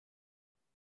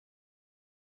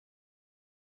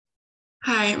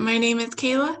Hi, my name is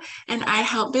Kayla, and I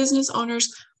help business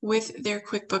owners with their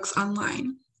QuickBooks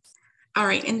Online. All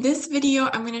right, in this video,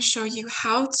 I'm going to show you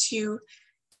how to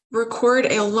record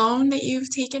a loan that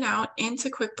you've taken out into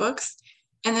QuickBooks,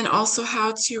 and then also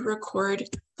how to record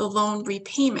the loan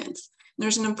repayments.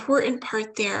 There's an important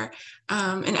part there,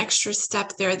 an extra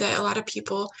step there that a lot of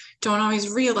people don't always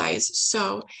realize.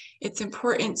 So it's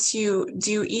important to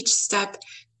do each step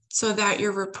so that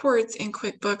your reports in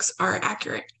QuickBooks are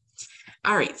accurate.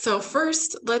 All right, so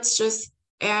first, let's just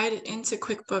add into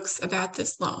QuickBooks about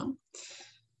this loan.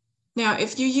 Now,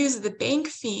 if you use the bank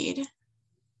feed,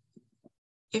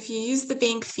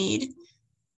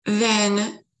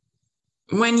 then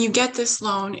when you get this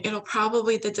loan,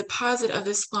 the deposit of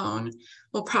this loan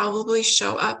will probably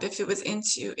show up if it was in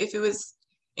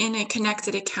a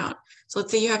connected account. So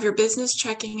let's say you have your business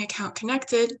checking account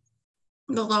connected,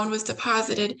 the loan was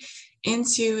deposited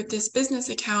into this business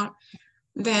account,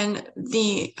 then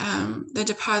the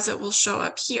deposit will show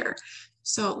up here.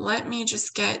 So let me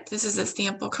just this is a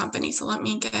sample company. So let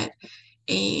me get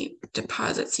a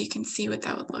deposit so you can see what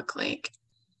that would look like.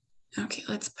 Okay,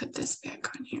 let's put this back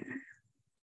on here.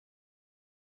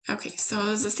 Okay,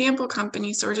 so it's a sample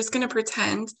company. So we're just going to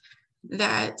pretend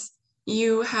that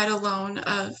you had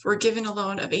were given a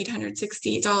loan of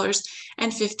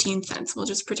 $868.15. We'll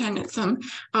just pretend it's some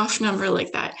off number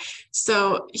like that.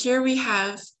 So here we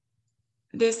have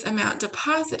this amount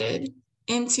deposited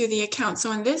into the account.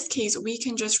 So in this case, we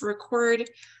can just record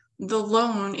the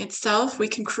loan itself. We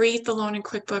can create the loan in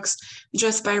QuickBooks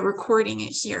just by recording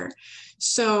it here.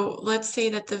 So let's say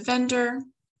that the vendor,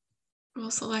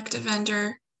 we'll select a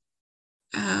vendor.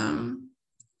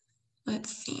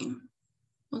 Let's see,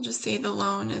 we'll just say the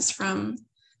loan is from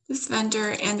this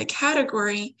vendor, and the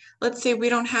category, let's say we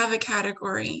don't have a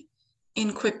category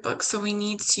in QuickBooks, so we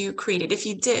need to create it. If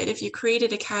you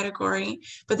created a category,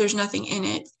 but there's nothing in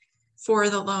it for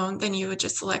the loan, then you would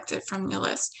just select it from the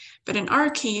list. But in our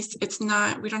case,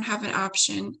 we don't have an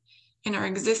option in our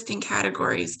existing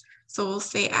categories. So we'll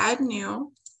say add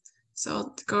new.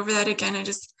 So to go over that again, I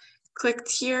just clicked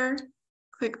here,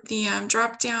 click the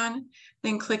drop down,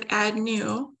 then click add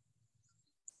new.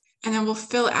 And then we'll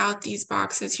fill out these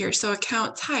boxes here. So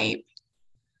account type,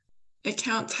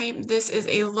 this is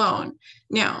a loan.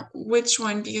 Now, which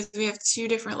one? Because we have two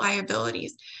different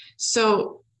liabilities.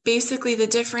 So basically the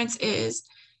difference is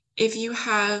if you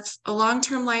have a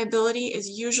long-term liability is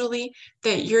usually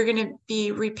that you're going to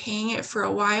be repaying it for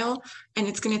a while, and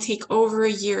it's going to take over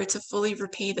a year to fully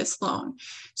repay this loan.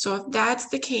 So if that's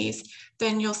the case,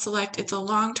 then you'll select it's a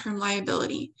long-term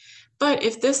liability. But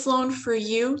if this loan for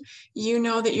you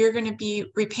know that you're going to be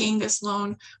repaying this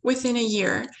loan within a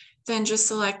year, then just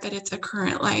select that it's a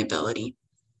current liability.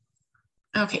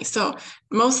 Okay, so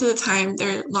most of the time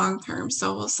they're long-term,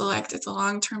 so we'll select it's a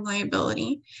long-term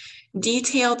liability.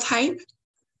 Detail type,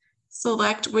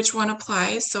 select which one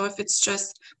applies. So if it's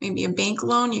just maybe a bank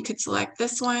loan, you could select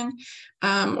this one,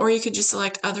 or you could just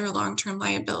select other long-term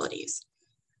liabilities.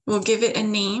 We'll give it a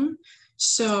name.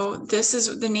 So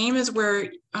the name is where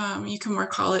you can more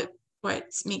call it what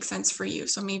makes sense for you.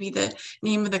 So maybe the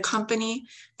name of the company,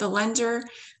 the lender,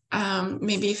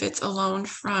 maybe if it's a loan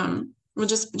from, we'll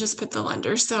just put the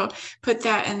lender. So put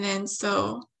that, and then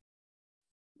so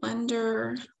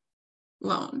lender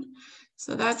loan.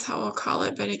 So that's how we'll call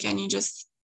it. But again, you just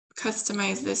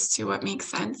customize this to what makes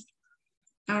sense.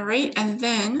 All right, and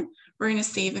then we're going to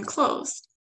save and close.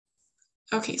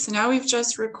 Okay, so now we've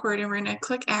just recorded. We're going to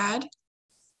click add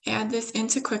this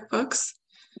into QuickBooks.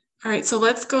 All right, so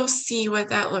let's go see what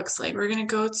that looks like. We're going to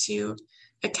go to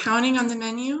accounting on the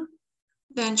menu,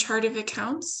 then chart of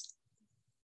accounts.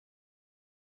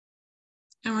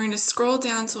 And we're going to scroll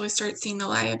down until we start seeing the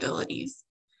liabilities.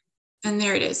 And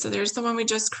there it is. So there's the one we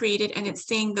just created, and it's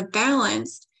saying the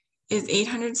balance is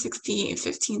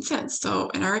 $868.15. So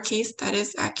in our case, that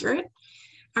is accurate.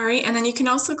 All right, and then you can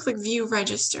also click view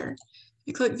register.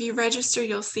 You click view register,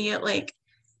 you'll see it like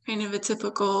kind of a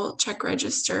typical check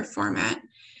register format.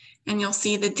 And you'll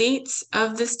see the dates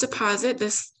of this deposit.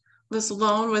 This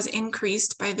loan was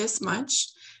increased by this much.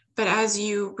 But as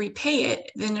you repay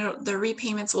it, then the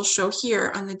repayments will show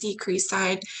here on the decrease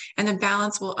side, and the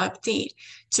balance will update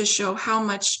to show how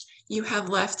much you have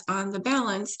left on the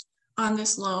balance on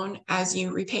this loan as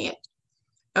you repay it.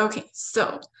 Okay,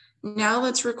 so now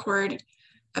let's record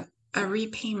a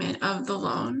repayment of the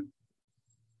loan.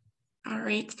 All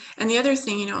right, and the other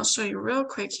thing, I'll show you real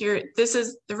quick here. This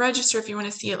is the register if you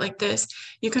want to see it like this.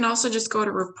 You can also just go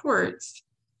to reports,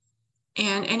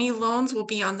 and any loans will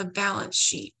be on the balance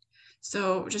sheet.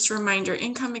 So just a reminder,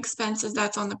 income expenses,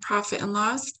 that's on the profit and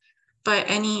loss, but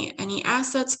any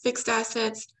assets, fixed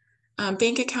assets,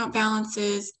 bank account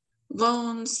balances,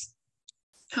 loans,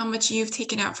 how much you've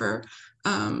taken out for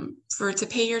to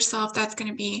pay yourself. That's going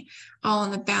to be all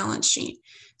on the balance sheet.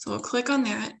 So we'll click on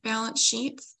that, balance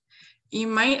sheets. You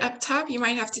might, up top, you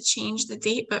might have to change the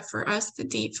date, but for us, the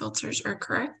date filters are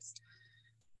correct.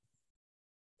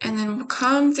 And then we'll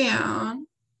come down,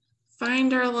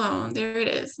 find our loan. There it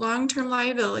is, long-term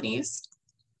liabilities,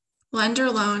 lender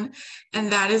loan,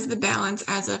 and that is the balance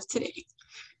as of today.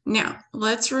 Now,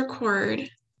 let's record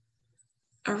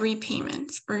a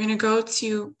repayment. We're going to go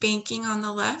to banking on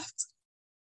the left.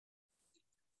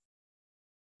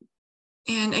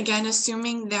 And again,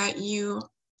 assuming that you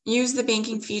use the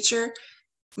banking feature,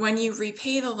 when you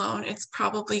repay the loan, it's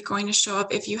probably going to show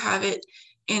up if you have it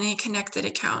in a connected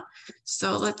account.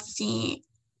 So let's see.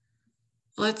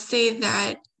 Let's say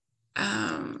that,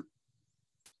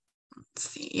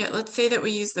 let's say that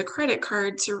we use the credit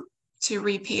card to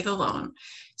repay the loan.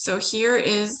 So here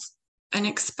is an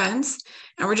expense,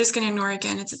 and we're just going to ignore,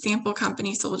 again, it's a sample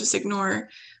company, so we'll just ignore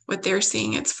what they're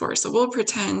saying it's for. So we'll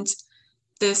pretend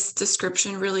this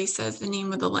description really says the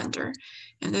name of the lender,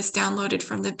 and this downloaded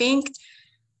from the bank,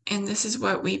 and this is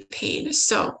what we paid.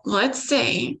 So let's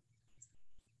say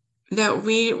that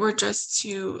we were just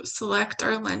to select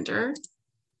our lender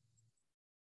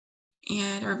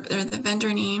and or the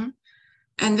vendor name,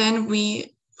 and then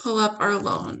we pull up our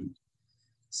loan.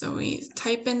 So we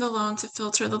type in the loan to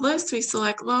filter the list, we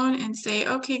select loan and say,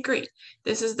 okay, great.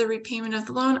 This is the repayment of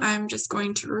the loan. I'm just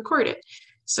going to record it.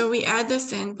 So we add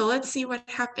this in, but let's see what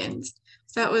happens.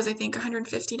 So that was, I think,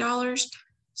 $150.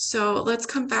 So let's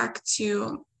come back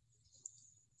to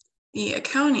the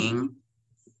accounting,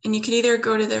 and you can either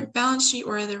go to the balance sheet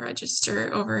or the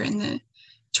register over in the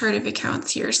chart of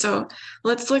accounts here. So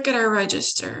let's look at our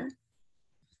register.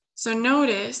 So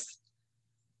notice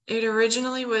it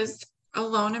originally was a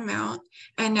loan amount,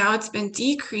 and now it's been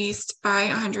decreased by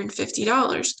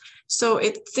 $150. So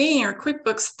it's saying, or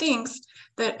QuickBooks thinks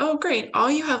that, oh great, all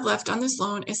you have left on this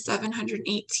loan is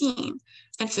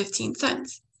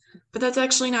 $718.15. But that's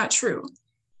actually not true.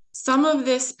 Some of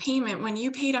this payment, when you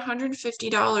paid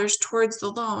 $150 towards the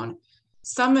loan,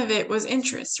 some of it was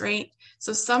interest, right?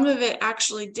 So some of it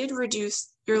actually did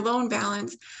reduce your loan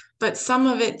balance, but some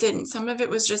of it didn't. Some of it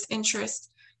was just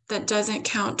interest that doesn't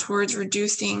count towards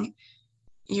reducing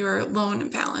your loan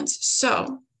balance.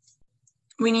 So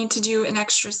we need to do an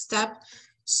extra step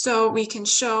so we can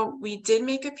show we did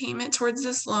make a payment towards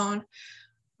this loan,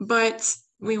 but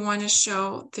we want to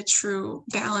show the true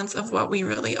balance of what we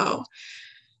really owe.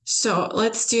 So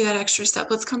let's do that extra step.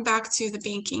 Let's come back to the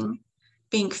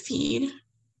bank feed.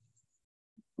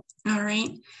 All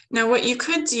right. Now what you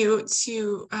could do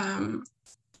to,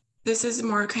 this is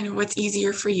more kind of what's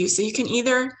easier for you. So you can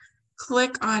either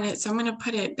click on it. So I'm going to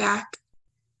put it back.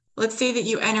 Let's say that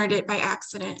you entered it by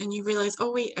accident and you realize,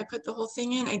 oh wait, I put the whole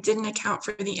thing in. I didn't account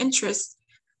for the interest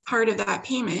part of that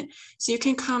payment. So you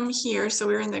can come here. So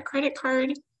we're in the credit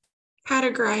card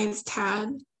categorize tab,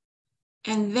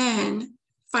 and then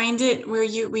find it where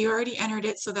we already entered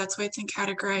it. So that's why it's in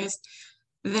categorize.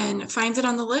 Then find it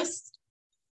on the list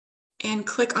and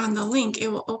click on the link. It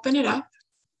will open it up.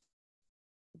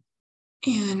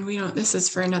 And this is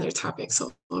for another topic,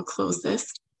 so we'll close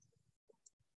this.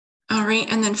 All right,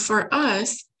 and then for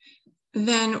us,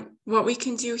 then what we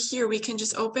can do here, we can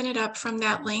just open it up from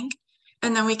that link,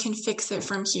 and then we can fix it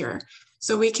from here.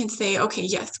 So we can say, okay,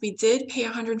 yes, we did pay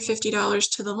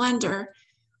 $150 to the lender,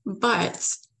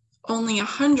 but only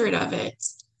 100 of it.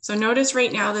 So notice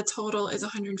right now the total is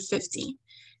 150.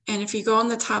 And if you go on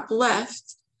the top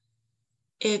left,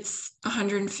 it's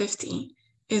 150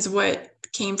 is what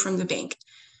came from the bank.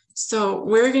 So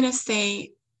we're going to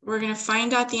say, we're going to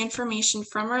find out the information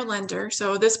from our lender.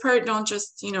 So this part, don't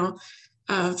just,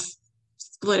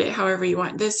 split it however you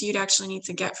want. This you'd actually need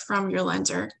to get from your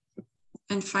lender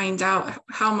and find out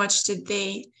how much did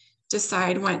they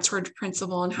decide went toward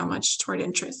principal and how much toward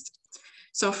interest.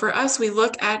 So for us, we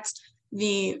look at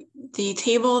the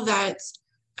table that,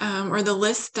 or the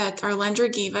list that our lender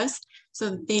gave us.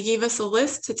 So they gave us a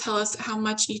list to tell us how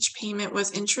much each payment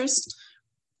was interest.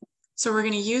 So we're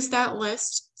going to use that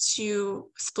list to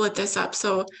split this up.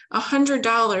 So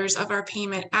 $100 of our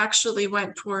payment actually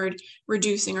went toward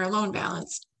reducing our loan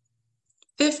balance.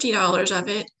 $50 of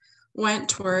it went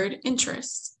toward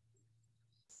interest.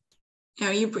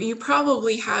 Now you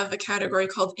probably have a category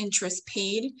called interest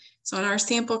paid. So in our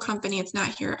sample company, it's not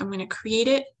here. I'm going to create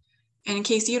it. And in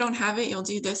case you don't have it, you'll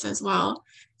do this as well.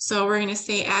 So we're going to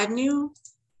say add new,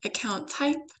 account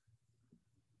type,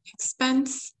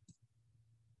 expense,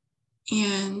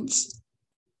 and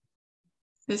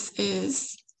this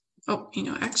is Oh,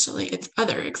 actually it's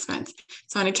other expense.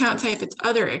 So on account type, it's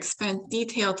other expense,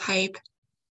 detail type.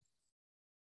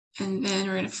 And then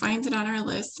we're going to find it on our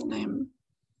list, and I'm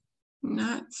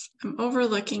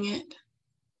overlooking it.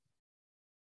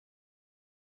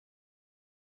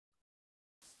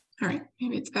 All right,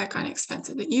 maybe it's back on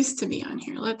expenses. It used to be on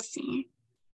here. Let's see.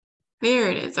 There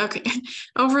it is. Okay,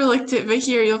 overlooked it, but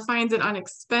here you'll find it on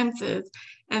expenses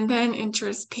and then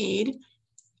interest paid.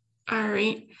 All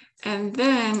right, and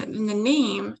then in the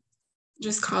name,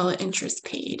 just call it interest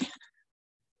paid.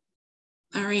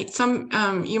 All right,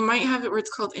 you might have it where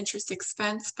it's called interest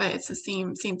expense, but it's the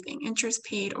same thing, interest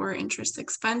paid or interest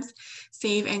expense.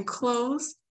 Save and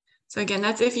close. So again,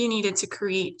 that's if you needed to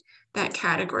create that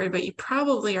category, but you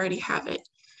probably already have it.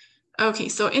 Okay,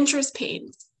 so interest paid.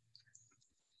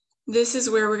 This is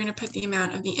where we're going to put the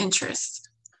amount of the interest.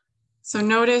 So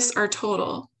notice our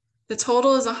total. The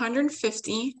total is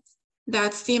 150.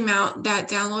 That's the amount that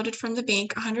downloaded from the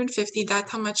bank, 150.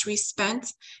 That's how much we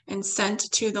spent and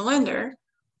sent to the lender.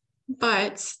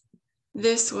 But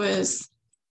this was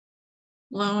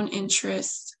loan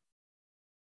interest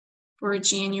for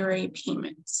January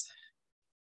payments,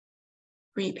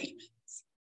 repayments.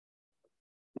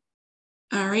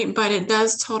 All right, but it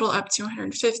does total up to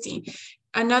 150.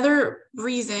 Another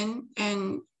reason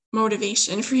and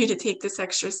motivation for you to take this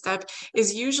extra step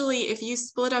is usually if you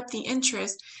split up the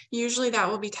interest, usually that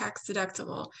will be tax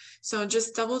deductible. So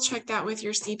just double check that with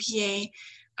your CPA,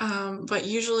 but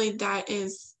usually that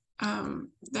is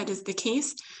the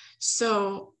case.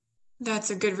 So that's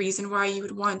a good reason why you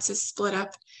would want to split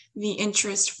up the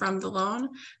interest from the loan,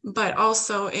 but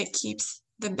also it keeps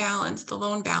the balance, the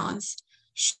loan balance,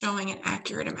 showing an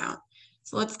accurate amount.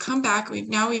 So let's come back.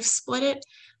 We've split it.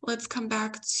 Let's come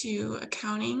back to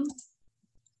accounting,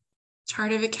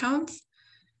 chart of accounts,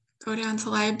 go down to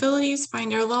liabilities,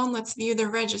 find our loan. Let's view the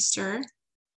register.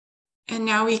 And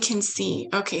now we can see,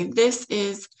 okay, this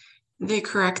is the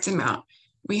correct amount.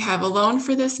 We have a loan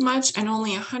for this much and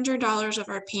only $100 of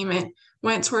our payment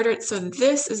went toward it. So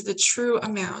this is the true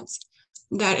amount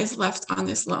that is left on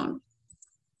this loan.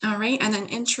 All right, and then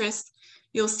interest,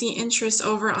 you'll see interest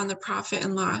over on the profit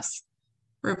and loss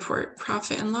report,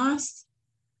 profit and loss.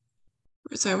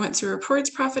 So I went to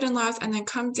reports, profit and loss, and then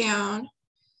come down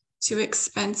to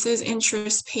expenses,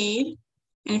 interest paid.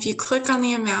 And if you click on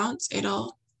the amount,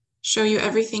 it'll show you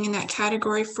everything in that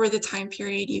category for the time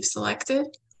period you've selected.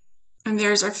 And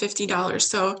there's our $50.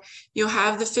 So you'll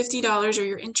have the $50 or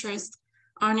your interest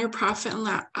on your profit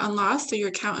and loss. So your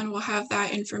accountant will have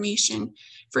that information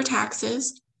for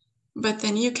taxes. But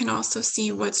then you can also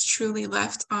see what's truly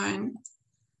left on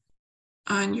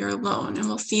your loan. And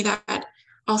we'll see that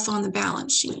also on the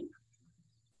balance sheet.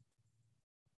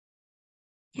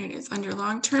 Here it is under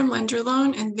long-term lender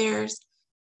loan, and there's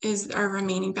is our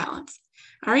remaining balance.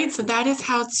 All right, so that is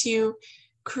how to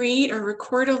create or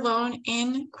record a loan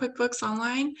in QuickBooks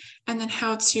Online, and then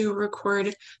how to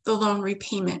record the loan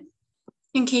repayment.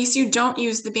 In case you don't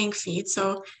use the bank feed,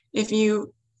 so if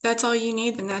that's all you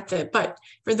need, then that's it. But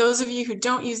for those of you who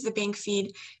don't use the bank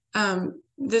feed,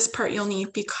 this part you'll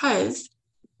need, because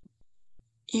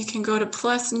you can go to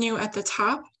plus new at the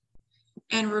top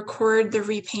and record the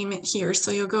repayment here.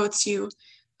 So you'll go to,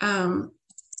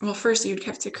 well, first you'd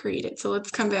have to create it. So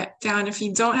let's come back down. If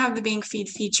you don't have the bank feed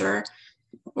feature,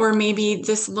 or maybe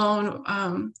this loan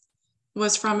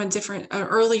was from an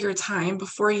earlier time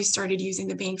before you started using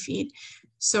the bank feed,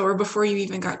 so, or before you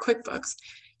even got QuickBooks.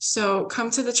 So come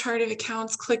to the chart of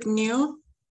accounts, click new,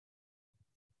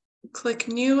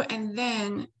 and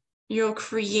then you'll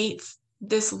create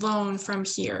this loan from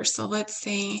here. So let's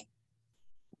say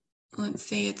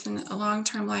it's a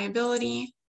long-term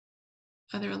liability,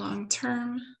 other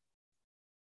long-term,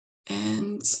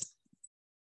 and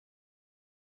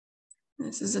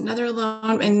this is another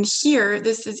loan. And here,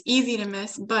 this is easy to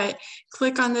miss, but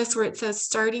click on this where it says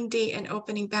starting date and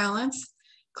opening balance.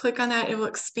 Click on that, it will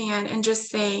expand, and just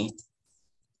say,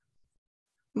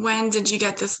 when did you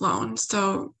get this loan?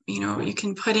 So, you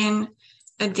can put in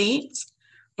a date,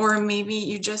 or maybe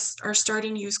you just are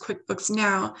starting to use QuickBooks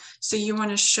now, so you want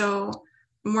to show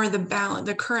more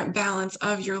the current balance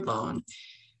of your loan.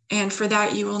 And for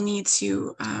that, you will need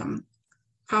to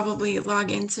probably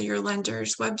log into your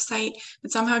lender's website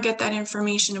and somehow get that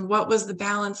information of what was the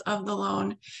balance of the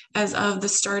loan as of the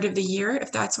start of the year,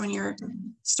 if that's when you're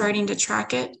starting to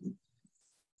track it,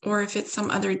 or if it's some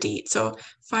other date. So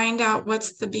find out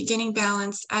what's the beginning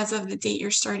balance as of the date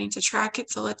you're starting to track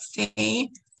it. So let's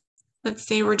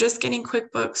say we're just getting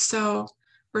QuickBooks, so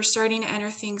we're starting to enter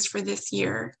things for this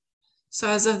year. So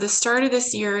as of the start of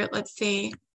this year, let's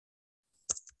say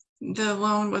the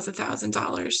loan was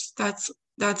 $1,000. That's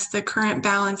That's the current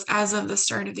balance as of the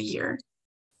start of the year.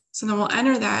 So then we'll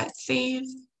enter that, save,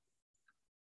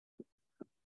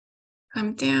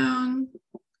 come down,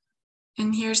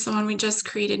 and here's the one we just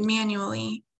created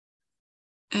manually,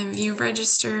 and view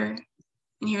register,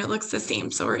 and here it looks the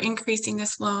same. So we're increasing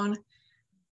this loan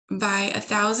by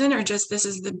 1,000, or just this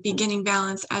is the beginning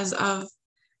balance as of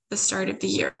the start of the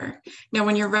year. Now,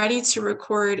 when you're ready to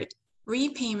record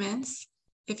repayments,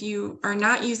 if you are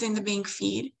not using the bank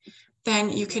feed, then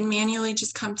you can manually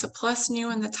just come to plus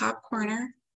new in the top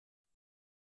corner,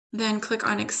 then click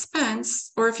on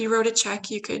expense, or if you wrote a check,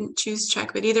 you could choose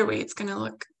check, but either way, it's going to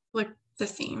look the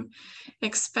same.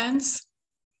 Expense,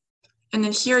 and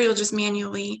then here you'll just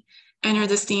manually enter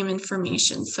the same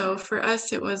information. So for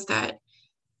us, it was that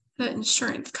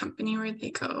insurance company. Where'd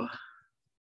they go?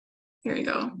 Here we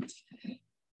go.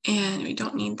 And we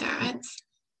don't need that.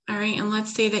 All right, and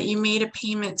let's say that you made a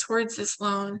payment towards this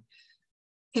loan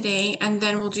today, and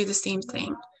then we'll do the same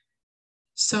thing.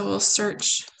 So we'll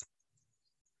search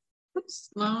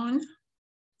loan,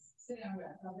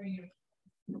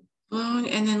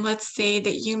 and then let's say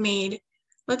that you made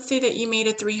a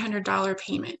 $300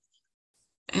 payment.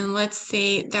 And let's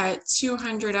say that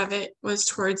 200 of it was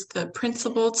towards the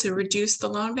principal to reduce the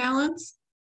loan balance.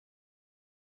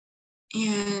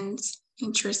 And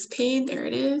interest paid, there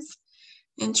it is.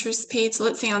 Interest paid. So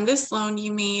let's say on this loan,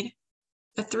 you made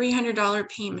a $300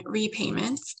 payment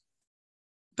repayment,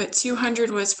 but 200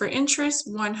 was for interest,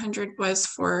 200 was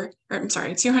for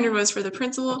the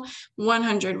principal,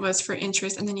 100 was for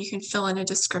interest. And then you can fill in a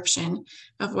description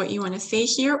of what you want to say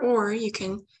here, or you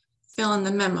can fill in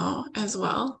the memo as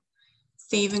well.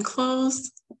 Save and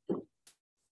close.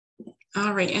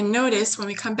 All right, and notice when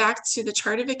we come back to the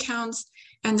chart of accounts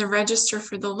and the register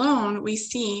for the loan, we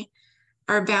see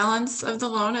our balance of the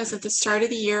loan as at the start of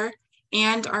the year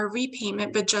and our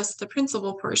repayment, but just the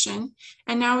principal portion.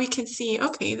 And now we can see,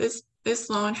 okay, this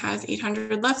loan has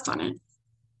 800 left on it.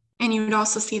 And you would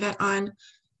also see that on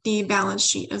the balance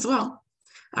sheet as well.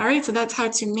 All right, so that's how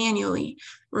to manually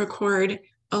record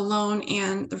a loan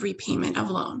and the repayment of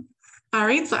loan. All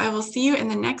right, so I will see you in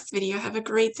the next video. Have a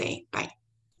great day. Bye.